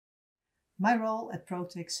My role at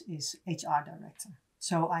Protix is HR director.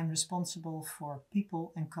 So I'm responsible for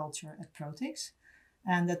people and culture at Protix.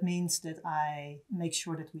 And that means that I make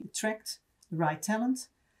sure that we attract the right talent,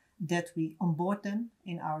 that we onboard them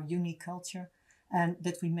in our unique culture, and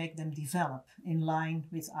that we make them develop in line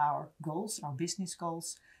with our goals, our business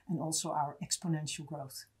goals, and also our exponential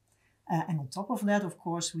growth. And on top of that, of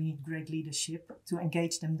course, we need great leadership to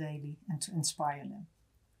engage them daily and to inspire them.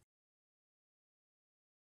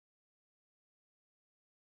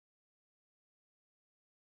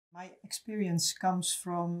 My experience comes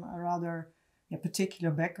from a rather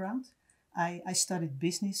particular background. I studied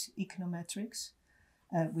business econometrics,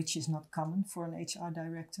 which is not common for an HR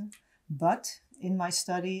director. But in my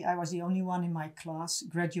study, I was the only one in my class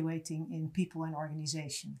graduating in people and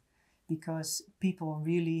organization, because people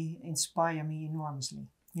really inspire me enormously.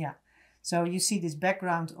 Yeah. So you see this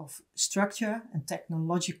background of structure and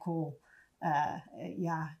technological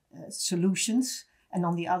solutions. And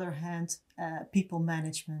on the other hand, people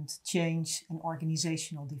management, change, and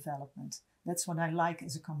organizational development. That's what I like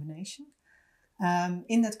as a combination.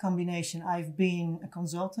 In that combination, I've been a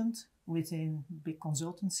consultant within big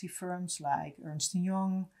consultancy firms like Ernst &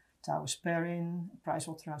 Young, Towers Perrin,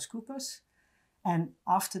 PricewaterhouseCoopers. And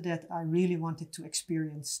after that, I really wanted to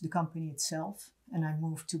experience the company itself, and I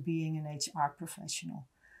moved to being an HR professional.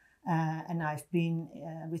 And I've been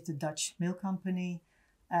with the Dutch mail company,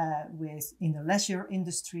 in the leisure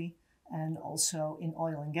industry, and also in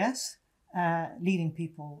oil and gas, leading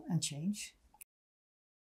people and change.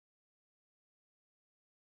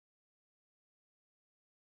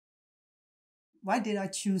 Why did I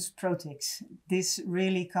choose Protix? This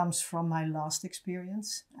really comes from my last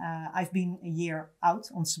experience. I've been a year out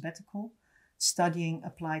on sabbatical, studying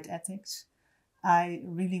applied ethics. I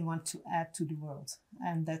really want to add to the world,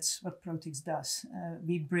 and that's what Protix does.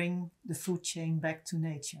 We bring the food chain back to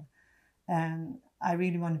nature, and I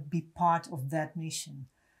really want to be part of that mission.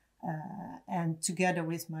 And together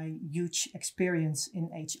with my huge experience in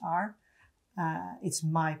HR, it's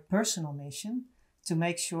my personal mission to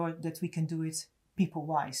make sure that we can do it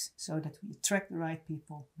people-wise, so that we attract the right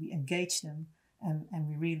people, we engage them, and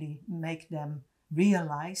we really make them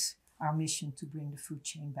realize our mission to bring the food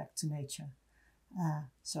chain back to nature.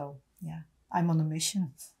 So, yeah, I'm on a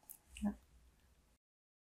mission.